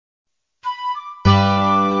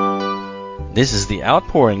This is the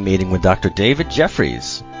Outpouring Meeting with Dr. David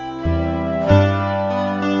Jeffries.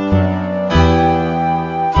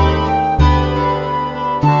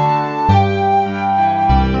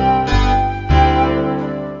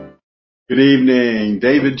 Good evening.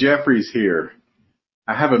 David Jeffries here.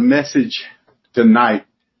 I have a message tonight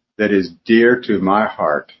that is dear to my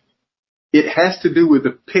heart. It has to do with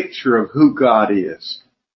the picture of who God is.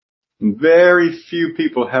 Very few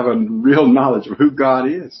people have a real knowledge of who God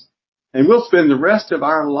is. And we'll spend the rest of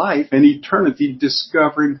our life and eternity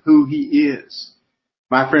discovering who He is.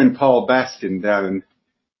 My friend Paul Baskin down in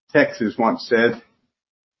Texas once said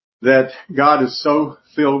that God is so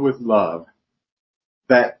filled with love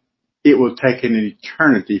that it will take an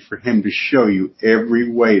eternity for Him to show you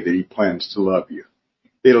every way that He plans to love you.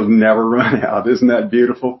 It'll never run out. Isn't that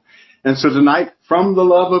beautiful? And so tonight, from the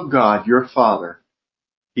love of God, your Father,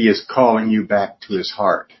 He is calling you back to His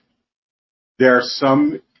heart. There are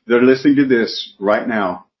some that are listening to this right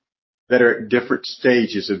now that are at different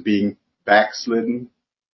stages of being backslidden,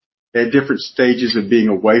 at different stages of being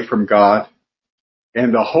away from God.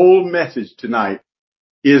 And the whole message tonight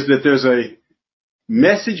is that there's a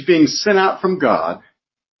message being sent out from God,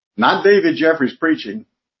 not David Jeffries preaching,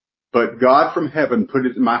 but God from heaven put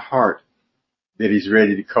it in my heart that He's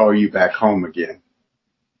ready to call you back home again.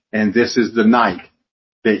 And this is the night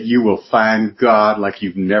that you will find God like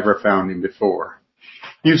you've never found Him before.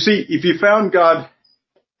 You see, if you found God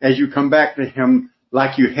as you come back to Him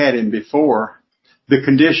like you had Him before, the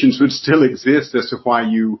conditions would still exist as to why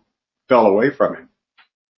you fell away from Him.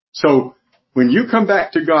 So when you come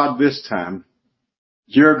back to God this time,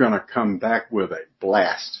 you're going to come back with a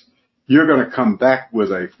blast. You're going to come back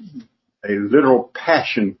with a literal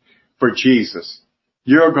passion for Jesus.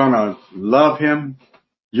 You're going to love Him.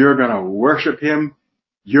 You're going to worship Him.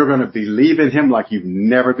 You're going to believe in Him like you've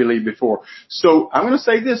never believed before. So I'm going to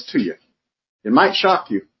say this to you. It might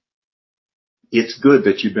shock you. It's good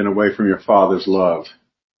that you've been away from your Father's love.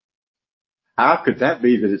 How could that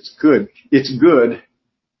be that it's good? It's good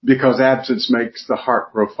because absence makes the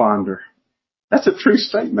heart grow fonder. That's a true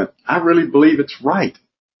statement. I really believe it's right.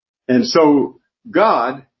 And so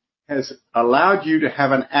God has allowed you to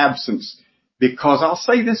have an absence because I'll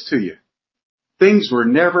say this to you. Things were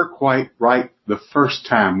never quite right the first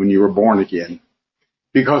time when you were born again.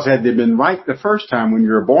 Because had they been right the first time when you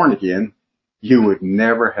were born again, you would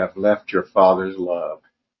never have left your Father's love.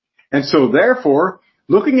 And so therefore,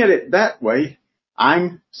 looking at it that way,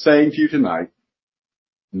 I'm saying to you tonight,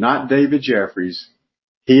 not David Jeffries,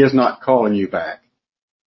 he is not calling you back.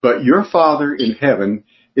 But your Father in heaven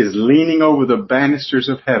is leaning over the banisters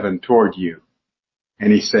of heaven toward you.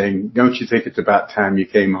 And He's saying, don't you think it's about time you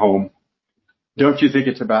came home? Don't you think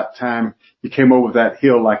it's about time you came over that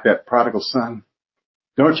hill like that prodigal son?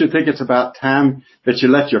 Don't you think it's about time that you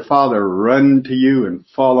let your Father run to you and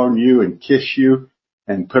fall on you and kiss you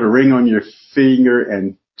and put a ring on your finger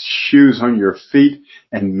and shoes on your feet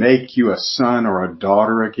and make you a son or a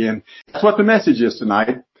daughter again? That's what the message is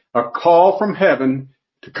tonight. A call from heaven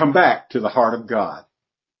to come back to the heart of God.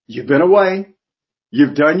 You've been away.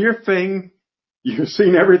 You've done your thing. You've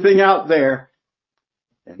seen everything out there.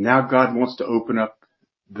 And now God wants to open up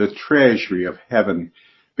the treasury of heaven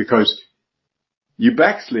because you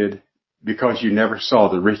backslid because you never saw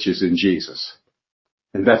the riches in Jesus.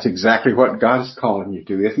 And that's exactly what God is calling you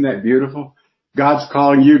to. Isn't that beautiful? God's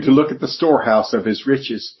calling you to look at the storehouse of His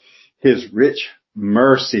riches, His rich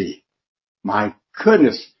mercy. My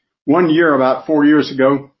goodness. One year, about 4 years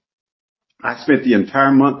ago, I spent the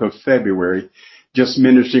entire month of February just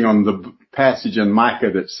ministering on the passage in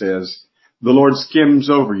Micah that says, the Lord skims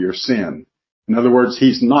over your sin. In other words,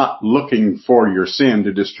 He's not looking for your sin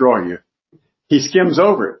to destroy you. He skims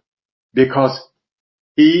over it because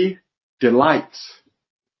He delights,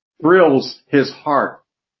 thrills His heart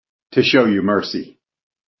to show you mercy.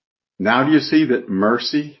 Now do you see that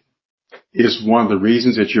mercy is one of the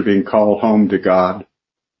reasons that you're being called home to God?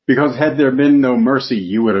 Because had there been no mercy,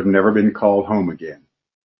 you would have never been called home again.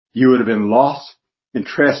 You would have been lost in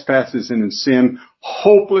trespasses and in sin,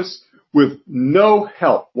 hopeless, with no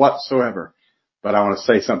help whatsoever. But I want to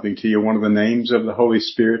say something to you. One of the names of the Holy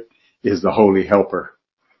Spirit is the Holy Helper.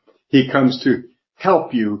 He comes to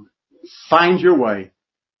help you find your way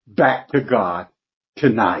back to God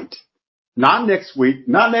tonight. Not next week,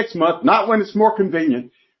 not next month, not when it's more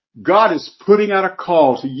convenient. God is putting out a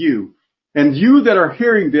call to you. And you that are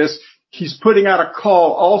hearing this, He's putting out a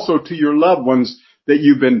call also to your loved ones that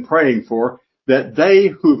you've been praying for, that they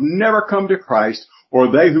who've never come to Christ or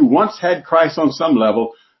they who once had Christ on some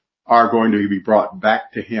level are going to be brought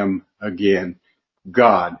back to Him again.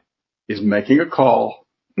 God is making a call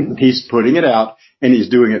He's putting it out, and he's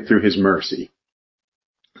doing it through his mercy.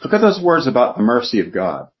 Look at those words about the mercy of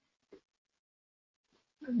God.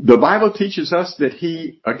 The Bible teaches us that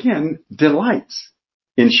he, again, delights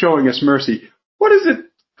in showing us mercy. What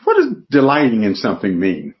does delighting in something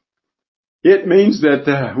mean? It means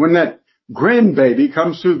that when that grandbaby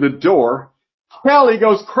comes through the door, Kelly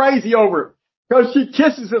goes crazy over it because she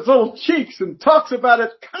kisses its little cheeks and talks about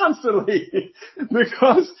it constantly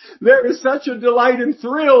because there is such a delight and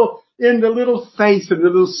thrill in the little face and the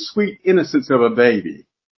little sweet innocence of a baby.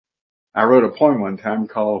 I wrote a poem one time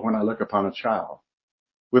called When I Look Upon a Child.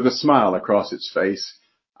 With a smile across its face,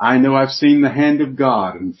 I know I've seen the hand of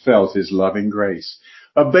God and felt his loving grace.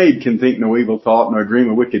 A babe can think no evil thought nor dream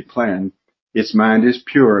a wicked plan. Its mind is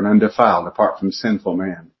pure and undefiled apart from sinful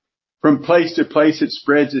man. From place to place it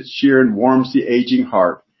spreads its cheer and warms the aging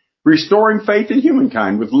heart. Restoring faith in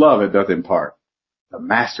humankind with love it doth impart. The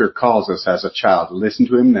Master calls us as a child to listen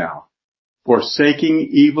to him now. Forsaking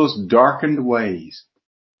evil's darkened ways,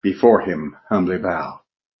 before him humbly bow.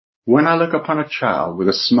 When I look upon a child with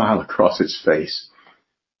a smile across its face,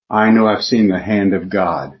 I know I've seen the hand of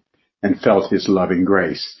God and felt his loving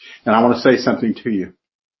grace. And I want to say something to you.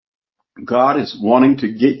 God is wanting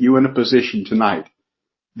to get you in a position tonight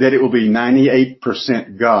that it will be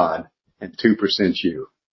 98% God and 2% you.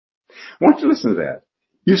 I want you to listen to that.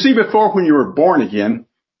 You see, before when you were born again,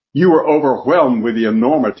 you were overwhelmed with the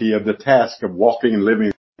enormity of the task of walking and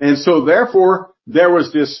living. And so therefore, there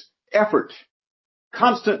was this effort,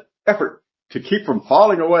 constant effort to keep from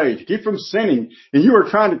falling away, to keep from sinning. And you were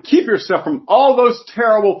trying to keep yourself from all those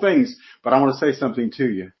terrible things. But I want to say something to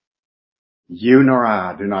you. You nor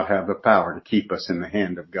I do not have the power to keep us in the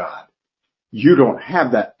hand of God. You don't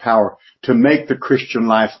have that power to make the Christian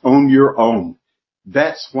life on your own.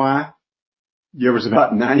 That's why there was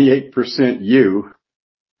about 98% you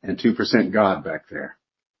and 2% God back there.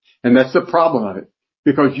 And that's the problem of it.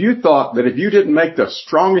 Because you thought that if you didn't make the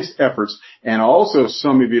strongest efforts, and also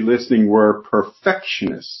some of you listening were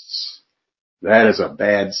perfectionists, that is a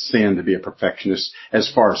bad sin to be a perfectionist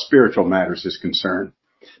as far as spiritual matters is concerned.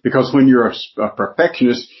 Because when you're a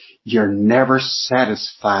perfectionist, you're never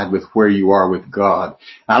satisfied with where you are with God.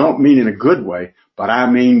 I don't mean in a good way, but I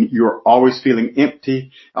mean you're always feeling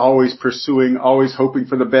empty, always pursuing, always hoping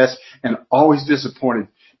for the best, and always disappointed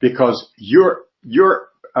because your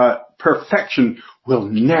perfection will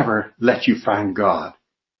never let you find God,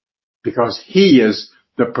 because he is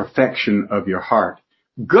the perfection of your heart.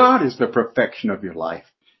 God is the perfection of your life,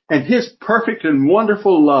 and his perfect and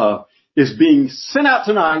wonderful love is being sent out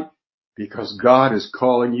tonight because God is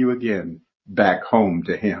calling you again back home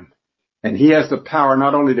to him. And he has the power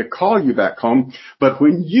not only to call you back home, but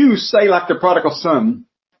when you say like the prodigal son,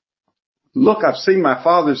 look, I've seen my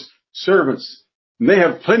father's servants and they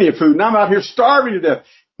have plenty of food and I'm out here starving to death.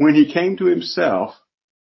 When he came to himself,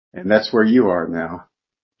 and that's where you are now,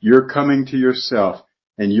 you're coming to yourself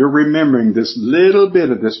and you're remembering this little bit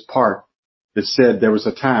of this part that said there was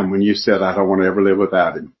a time when you said, I don't want to ever live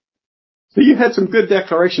without him. So you had some good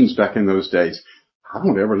declarations back in those days. I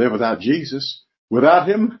won't ever live without Jesus. Without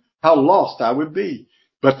him, how lost I would be.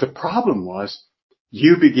 But the problem was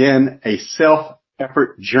you began a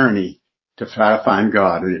self-effort journey to try to find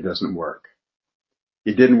God, and it doesn't work.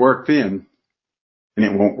 It didn't work then, and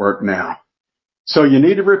it won't work now. So you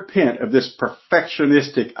need to repent of this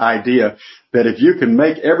perfectionistic idea that if you can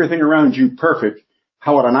make everything around you perfect,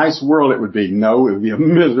 what a nice world it would be. No, it would be a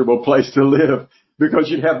miserable place to live because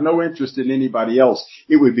you'd have no interest in anybody else.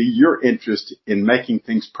 It would be your interest in making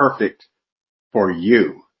things perfect for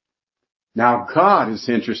you. Now God is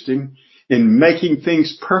interested in making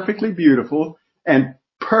things perfectly beautiful and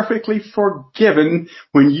perfectly forgiven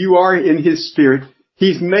when you are in his spirit.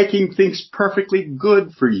 He's making things perfectly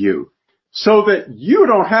good for you so that you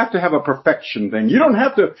don't have to have a perfection thing. You don't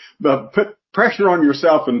have to put pressure on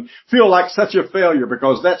yourself and feel like such a failure,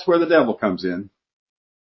 because that's where the devil comes in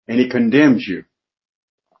and he condemns you.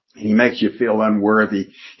 He makes you feel unworthy.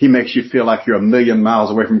 He makes you feel like you're a million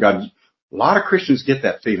miles away from God. A lot of Christians get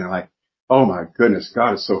that feeling like, oh my goodness,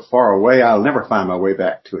 God is so far away, I'll never find my way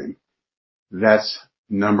back to him. That's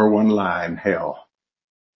number one lie in hell.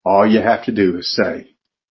 All you have to do is say,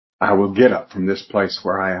 I will get up from this place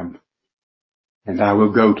where I am and I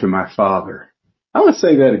will go to my Father. I want to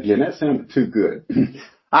say that again. That sounded too good.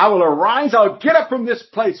 I will arise. I'll get up from this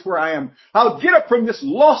place where I am. I'll get up from this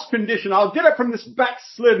lost condition. I'll get up from this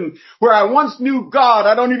backslidden where I once knew God.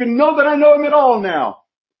 I don't even know that I know him at all now.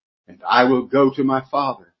 And I will go to my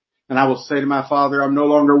Father. And I will say to my Father, I'm no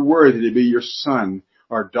longer worthy to be your son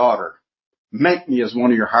or daughter. Make me as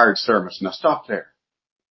one of your hired servants. Now stop there.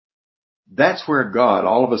 That's where God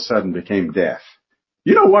all of a sudden became deaf.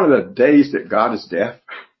 You know, one of the days that God is deaf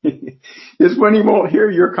is when he won't hear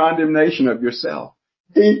your condemnation of yourself.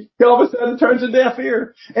 He all of a sudden turns a deaf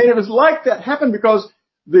ear. And it was like that happened because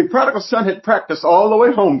the prodigal son had practiced all the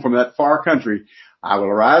way home from that far country. I will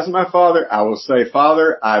arise to my father. I will say,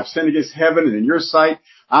 Father, I've sinned against heaven and in your sight.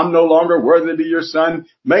 I'm no longer worthy to be your son.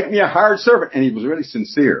 Make me a hired servant. And he was really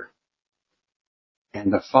sincere.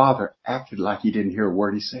 And the father acted like he didn't hear a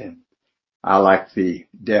word he said. I like the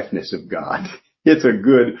deafness of God. It's a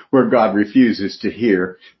good where God refuses to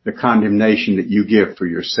hear the condemnation that you give for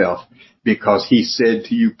yourself, because he said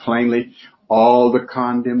to you plainly, all the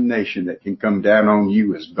condemnation that can come down on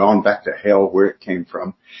you has gone back to hell where it came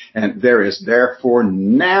from. And there is therefore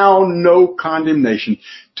now no condemnation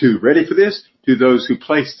ready for this, to those who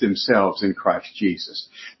place themselves in Christ Jesus.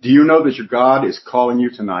 Do you know that your God is calling you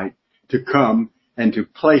tonight to come and to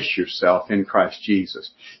place yourself in Christ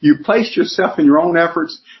Jesus? You placed yourself in your own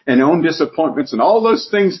efforts and your own disappointments, and all those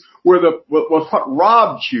things were what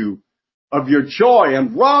robbed you of your joy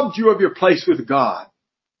and robbed you of your place with God.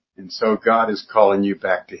 And so God is calling you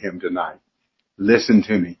back to him tonight. Listen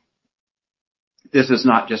to me. This is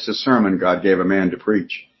not just a sermon God gave a man to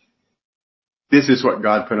preach. This is what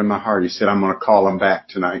God put in my heart. He said, I'm going to call him back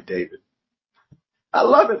tonight, David. I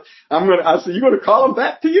love it. I said, you're going to call him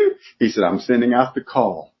back to you? He said, I'm sending out the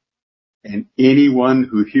call. And anyone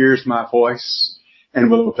who hears my voice and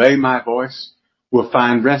will obey my voice will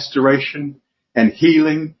find restoration and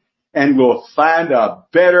healing, and will find a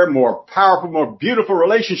better, more powerful, more beautiful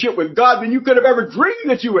relationship with God than you could have ever dreamed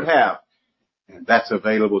that you would have. And that's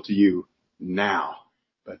available to you now.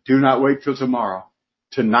 But do not wait till tomorrow.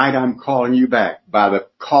 Tonight I'm calling you back by the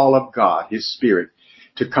call of God, his Spirit,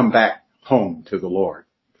 to come back home to the Lord.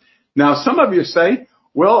 Now, some of you say,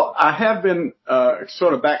 well, I have been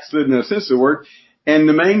sort of backslidden in a sense of the word, and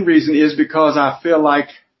the main reason is because I feel like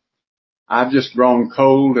I've just grown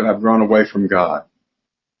cold and I've grown away from God.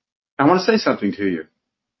 I want to say something to you.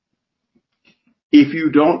 If you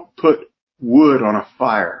don't put wood on a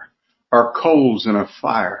fire or coals in a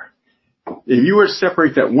fire, if you were to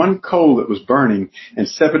separate that one coal that was burning and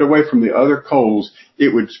step it away from the other coals,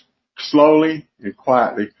 it would slowly and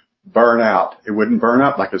quietly burn out. It wouldn't burn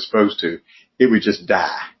up like it's supposed to. It would just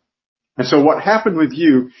die. And so what happened with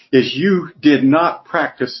you is you did not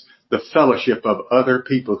practice the fellowship of other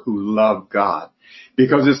people who love God,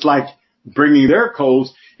 because it's like bringing their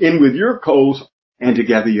coals in with your coals, and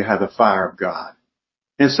together you have the fire of God.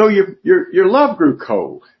 And so your love grew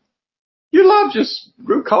cold. Your love just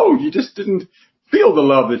grew cold. You just didn't feel the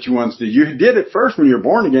love that you once did. You did at first when you were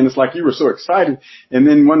born again. It's like you were so excited. And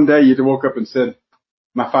then one day you woke up and said,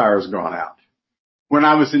 my fire has gone out. When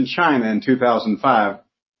I was in China in 2005,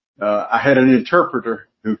 I had an interpreter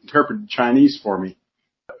who interpreted Chinese for me.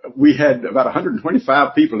 We had about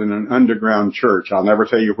 125 people in an underground church. I'll never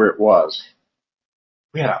tell you where it was.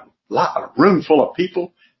 We had a room full of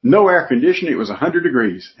people, no air conditioning. It was 100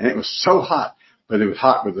 degrees, and it was so hot, but it was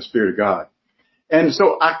hot with the Spirit of God. And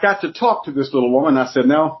so I got to talk to this little woman. I said,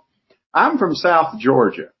 now, I'm from South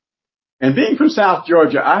Georgia. And being from South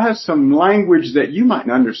Georgia, I have some language that you might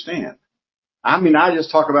understand. I mean, I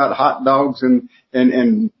just talk about hot dogs and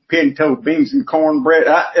pinto beans and cornbread.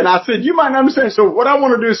 And I said, you might understand. So what I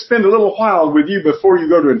want to do is spend a little while with you before you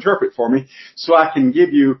go to interpret for me, so I can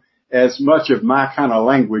give you as much of my kind of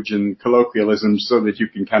language and colloquialisms so that you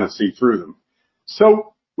can kind of see through them.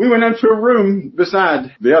 So we went into a room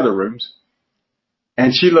beside the other rooms,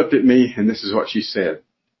 and she looked at me, and this is what she said.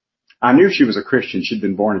 I knew she was a Christian. She'd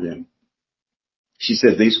been born again. She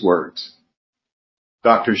said these words,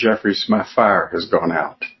 Dr. Jeffries, my fire has gone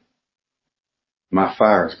out. My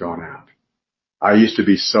fire has gone out. I used to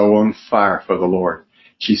be so on fire for the Lord.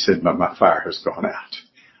 She said, but my fire has gone out.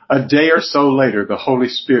 A day or so later, the Holy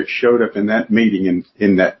Spirit showed up in that meeting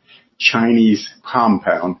in that Chinese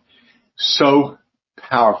compound so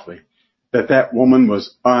powerfully that woman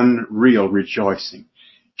was unreal rejoicing.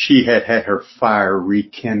 She had had her fire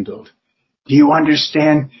rekindled. Do you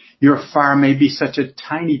understand? Your fire may be such a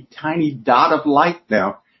tiny, tiny dot of light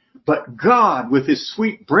now, but God, with his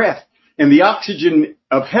sweet breath and the oxygen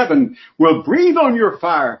of heaven, will breathe on your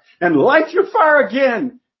fire and light your fire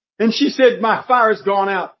again. And she said, my fire has gone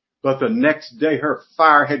out. But the next day her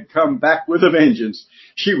fire had come back with a vengeance.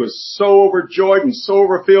 She was so overjoyed and so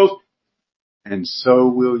overfilled. And so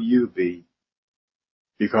will you be.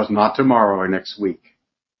 Because not tomorrow or next week.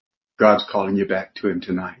 God's calling you back to him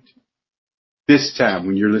tonight. This time,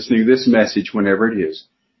 when you're listening to this message, whenever it is,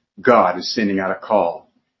 God is sending out a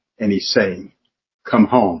call, and he's saying, come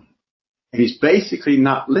home. And he's basically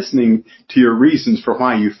not listening to your reasons for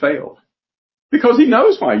why you failed. Because he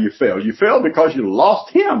knows why you failed. You failed because you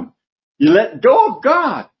lost him. You let go of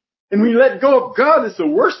God. And when you let go of God, it's the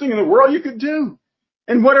worst thing in the world you could do.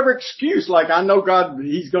 And whatever excuse, like I know God,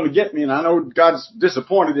 He's going to get me, and I know God's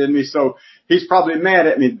disappointed in me, so He's probably mad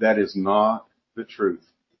at me. That is not the truth.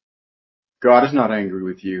 God is not angry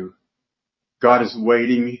with you. God is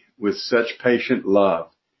waiting with such patient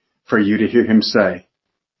love for you to hear Him say,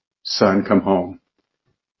 son, come home.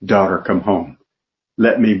 Daughter, come home.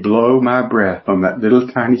 Let me blow my breath on that little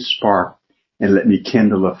tiny spark and let me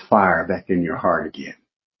kindle a fire back in your heart again.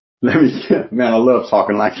 Man, I love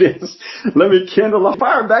talking like this. Let me kindle a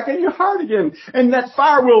fire back in your heart again. And that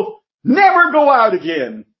fire will never go out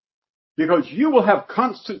again, because you will have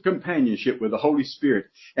constant companionship with the Holy Spirit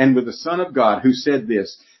and with the Son of God, who said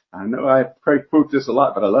this. I know I quote this a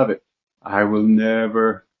lot, but I love it. I will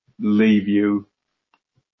never leave you.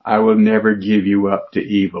 I will never give you up to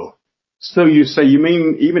evil. So you say, you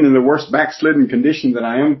mean even in the worst backslidden condition that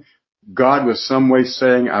I am, God was some way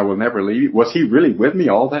saying, I will never leave you? Was He really with me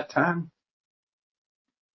all that time?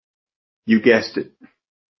 You guessed it.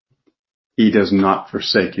 He does not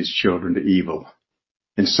forsake His children to evil.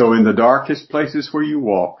 And so in the darkest places where you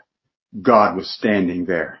walk, God was standing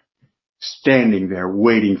there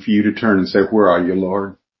waiting for you to turn and say, where are you,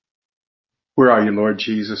 Lord? Where are you, Lord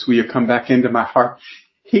Jesus? Will you come back into my heart?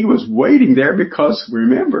 He was waiting there because,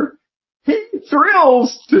 remember, He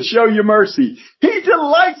thrills to show you mercy. He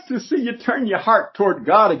delights to see you turn your heart toward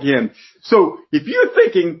God again. So if you're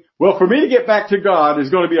thinking, well, for me to get back to God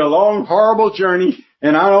is going to be a long, horrible journey,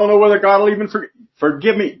 and I don't know whether God will even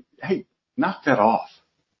forgive me. Hey, knock that off.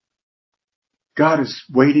 God is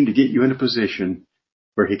waiting to get you in a position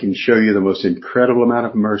where He can show you the most incredible amount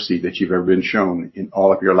of mercy that you've ever been shown in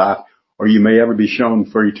all of your life, or you may ever be shown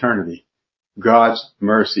for eternity. God's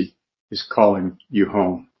mercy is calling you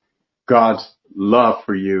home. God's love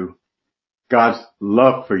for you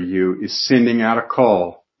is sending out a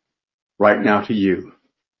call right now to you.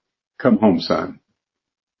 Come home, son.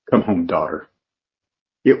 Come home, daughter.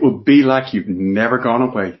 It will be like you've never gone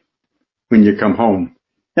away when you come home.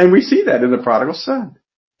 And we see that in the prodigal son.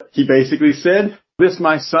 He basically said, this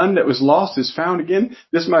my son that was lost is found again.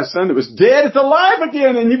 This my son that was dead is alive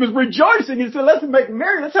again. And he was rejoicing. He said, let's make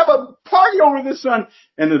merry. Let's have a party over this son.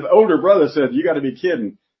 And the older brother said, you got to be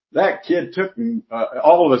kidding. That kid took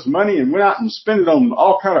all of his money and went out and spent it on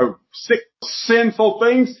all kind of sick, sinful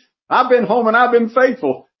things. I've been home and I've been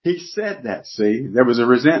faithful. He said that, see. There was a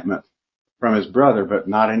resentment from his brother, but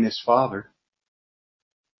not in his father.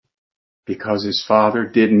 Because his father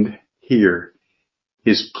didn't hear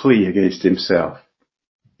his plea against himself.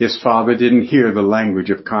 His father didn't hear the language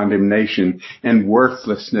of condemnation and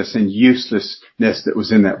worthlessness and uselessness that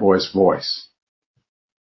was in that boy's voice.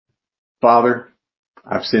 Father,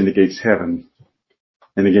 I've sinned against heaven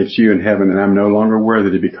and against you in heaven, and I'm no longer worthy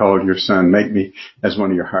to be called your son. Make me as one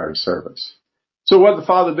of your hired servants. So what did the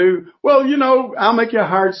father do? Well, I'll make you a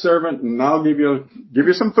hired servant and I'll give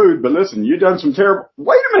you some food. But listen, you've done some terrible.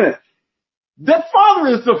 Wait a minute. That father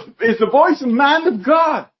is the voice and mind of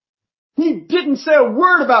God. He didn't say a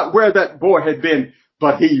word about where that boy had been,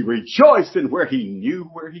 but he rejoiced in where he knew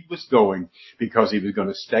where he was going, because he was going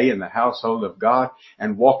to stay in the household of God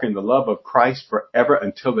and walk in the love of Christ forever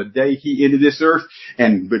until the day he entered this earth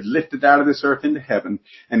and would lift it out of this earth into heaven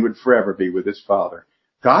and would forever be with his Father.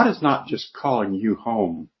 God is not just calling you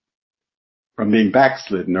home from being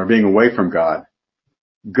backslidden or being away from God.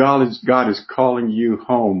 God is calling you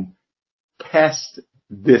home past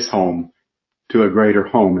this home to a greater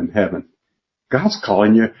home in heaven. God's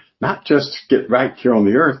calling you not just to get right here on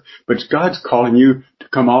the earth, but God's calling you to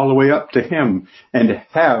come all the way up to Him and to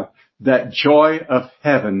have that joy of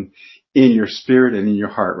heaven in your spirit and in your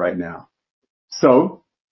heart right now. So,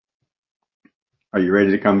 are you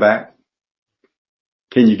ready to come back?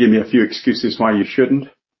 Can you give me a few excuses why you shouldn't?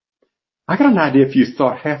 I got an idea if you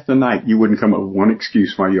thought half the night you wouldn't come up with one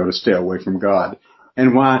excuse why you ought to stay away from God.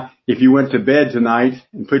 And why, if you went to bed tonight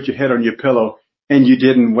and put your head on your pillow and you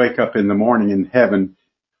didn't wake up in the morning in heaven,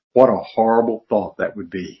 what a horrible thought that would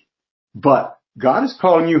be. But God is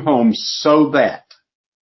calling you home so that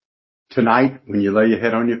tonight, when you lay your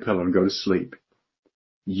head on your pillow and go to sleep,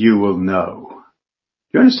 you will know.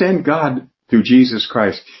 You understand? God, through Jesus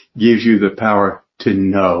Christ, gives you the power to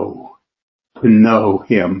know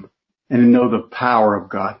Him and to know the power of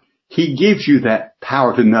God. He gives you that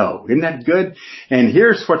power to know. Isn't that good? And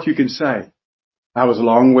here's what you can say. I was a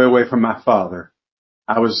long way away from my Father.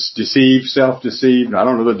 I was deceived, self-deceived. I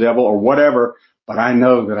don't know, the devil or whatever, but I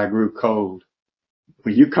know that I grew cold.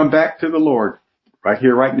 When you come back to the Lord, right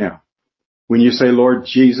here, right now, when you say, Lord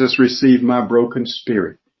Jesus, receive my broken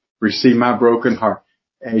spirit, receive my broken heart,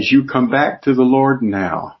 as you come back to the Lord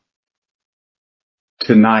now,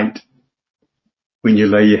 tonight, when you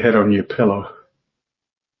lay your head on your pillow,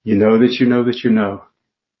 you know that you know that you know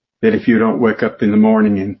that if you don't wake up in the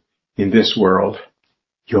morning in this world,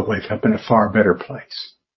 you'll wake up in a far better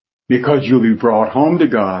place. Because you'll be brought home to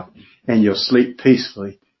God and you'll sleep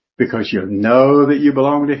peacefully because you'll know that you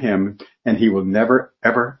belong to Him and He will never,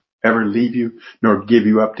 ever, ever leave you nor give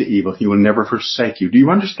you up to evil. He will never forsake you. Do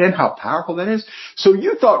you understand how powerful that is? So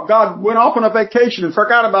you thought God went off on a vacation and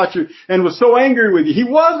forgot about you and was so angry with you. He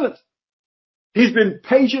wasn't. He's been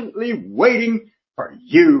patiently waiting for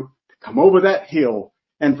you to come over that hill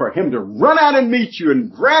and for Him to run out and meet you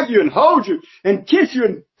and grab you and hold you and kiss you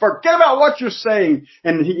and forget about what you're saying.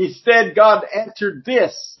 And instead, God answered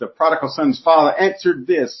this. The prodigal son's father answered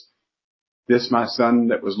this. This my son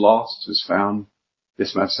that was lost is found.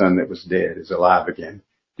 This my son that was dead is alive again.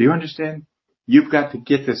 Do you understand? You've got to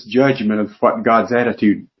get this judgment of what God's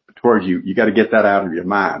attitude toward you. You got to get that out of your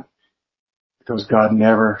mind. Because God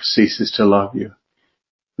never ceases to love you.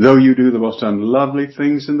 Though you do the most unlovely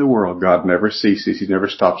things in the world, God never ceases. He never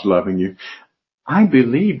stops loving you. I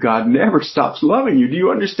believe God never stops loving you. Do you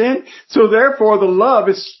understand? So therefore the love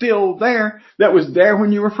is still there that was there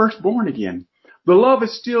when you were first born again. The love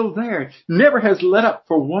is still there. Never has let up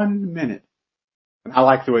for 1 minute. And I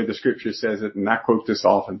like the way the scripture says it, and I quote this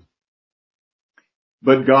often.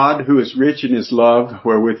 But God, who is rich in His love,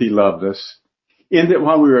 wherewith He loved us, in that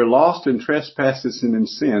while we were lost in trespasses and in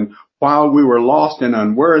sin, while we were lost and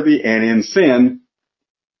unworthy and in sin,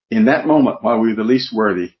 in that moment while we were the least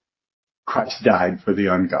worthy, Christ died for the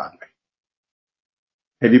ungodly.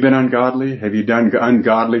 Have you been ungodly? Have you done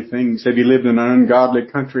ungodly things? Have you lived in an ungodly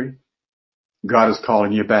country? God is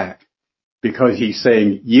calling you back because He's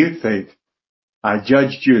saying, you think I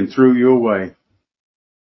judged you and threw you away,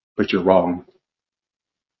 but you're wrong.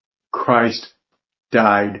 Christ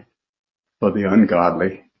died for the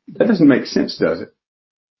ungodly. That doesn't make sense, does it?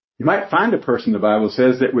 You might find a person, the Bible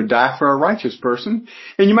says, that would die for a righteous person,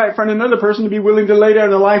 and you might find another person to be willing to lay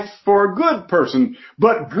down their life for a good person.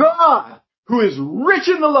 But God, who is rich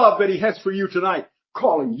in the love that He has for you tonight,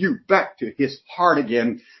 calling you back to His heart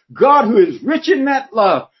again. God, who is rich in that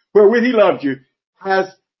love wherewith He loved you, has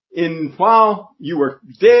while you were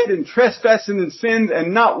dead in trespassing and sins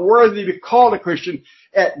and not worthy to be called a Christian,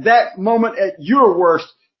 at that moment, at your worst,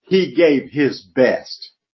 He gave His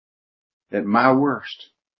best. At my worst,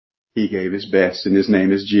 He gave His best, and His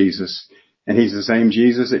name is Jesus. And He's the same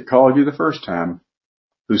Jesus that called you the first time,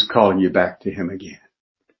 who's calling you back to Him again.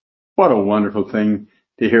 What a wonderful thing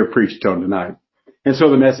to hear preached on tonight. And so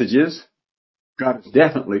the message is, God is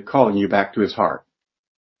definitely calling you back to His heart.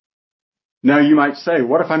 Now you might say,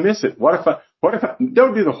 what if I miss it? What if I,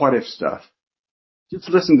 don't do the what if stuff. Just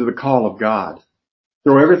listen to the call of God.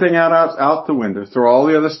 Throw everything out the window. Throw all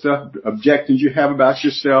the other stuff, objections you have about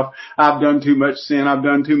yourself. I've done too much sin. I've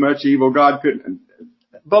done too much evil. God couldn't.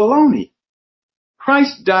 Baloney.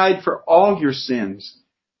 Christ died for all your sins.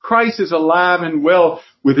 Christ is alive and well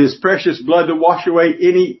with His precious blood to wash away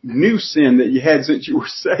any new sin that you had since you were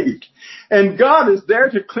saved. And God is there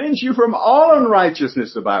to cleanse you from all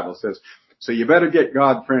unrighteousness, the Bible says. So you better get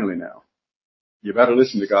God friendly now. You better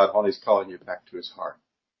listen to God while He's calling you back to His heart.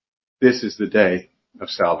 This is the day of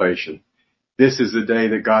salvation. This is the day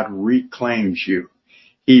that God reclaims you.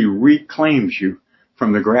 He reclaims you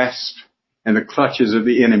from the grasp and the clutches of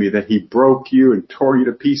the enemy, that he broke you and tore you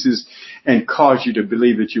to pieces and caused you to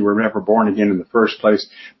believe that you were never born again in the first place.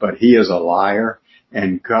 But he is a liar,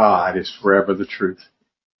 and God is forever the truth.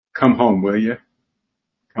 Come home, will you?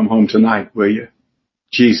 Come home tonight, will you?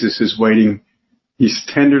 Jesus is waiting. He's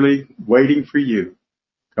tenderly waiting for you.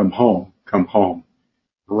 Come home. Come home.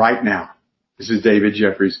 Right now. This is David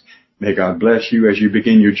Jeffries. May God bless you as you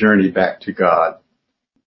begin your journey back to God.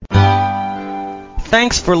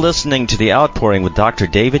 Thanks for listening to The Outpouring with Dr.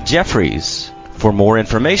 David Jeffries. For more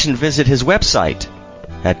information, visit his website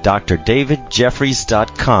at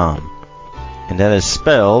drdavidjeffries.com. And that is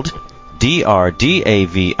spelled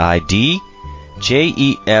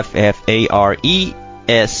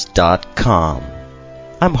DRDAVIDJEFFARES.com.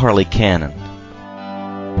 I'm Harley Cannon.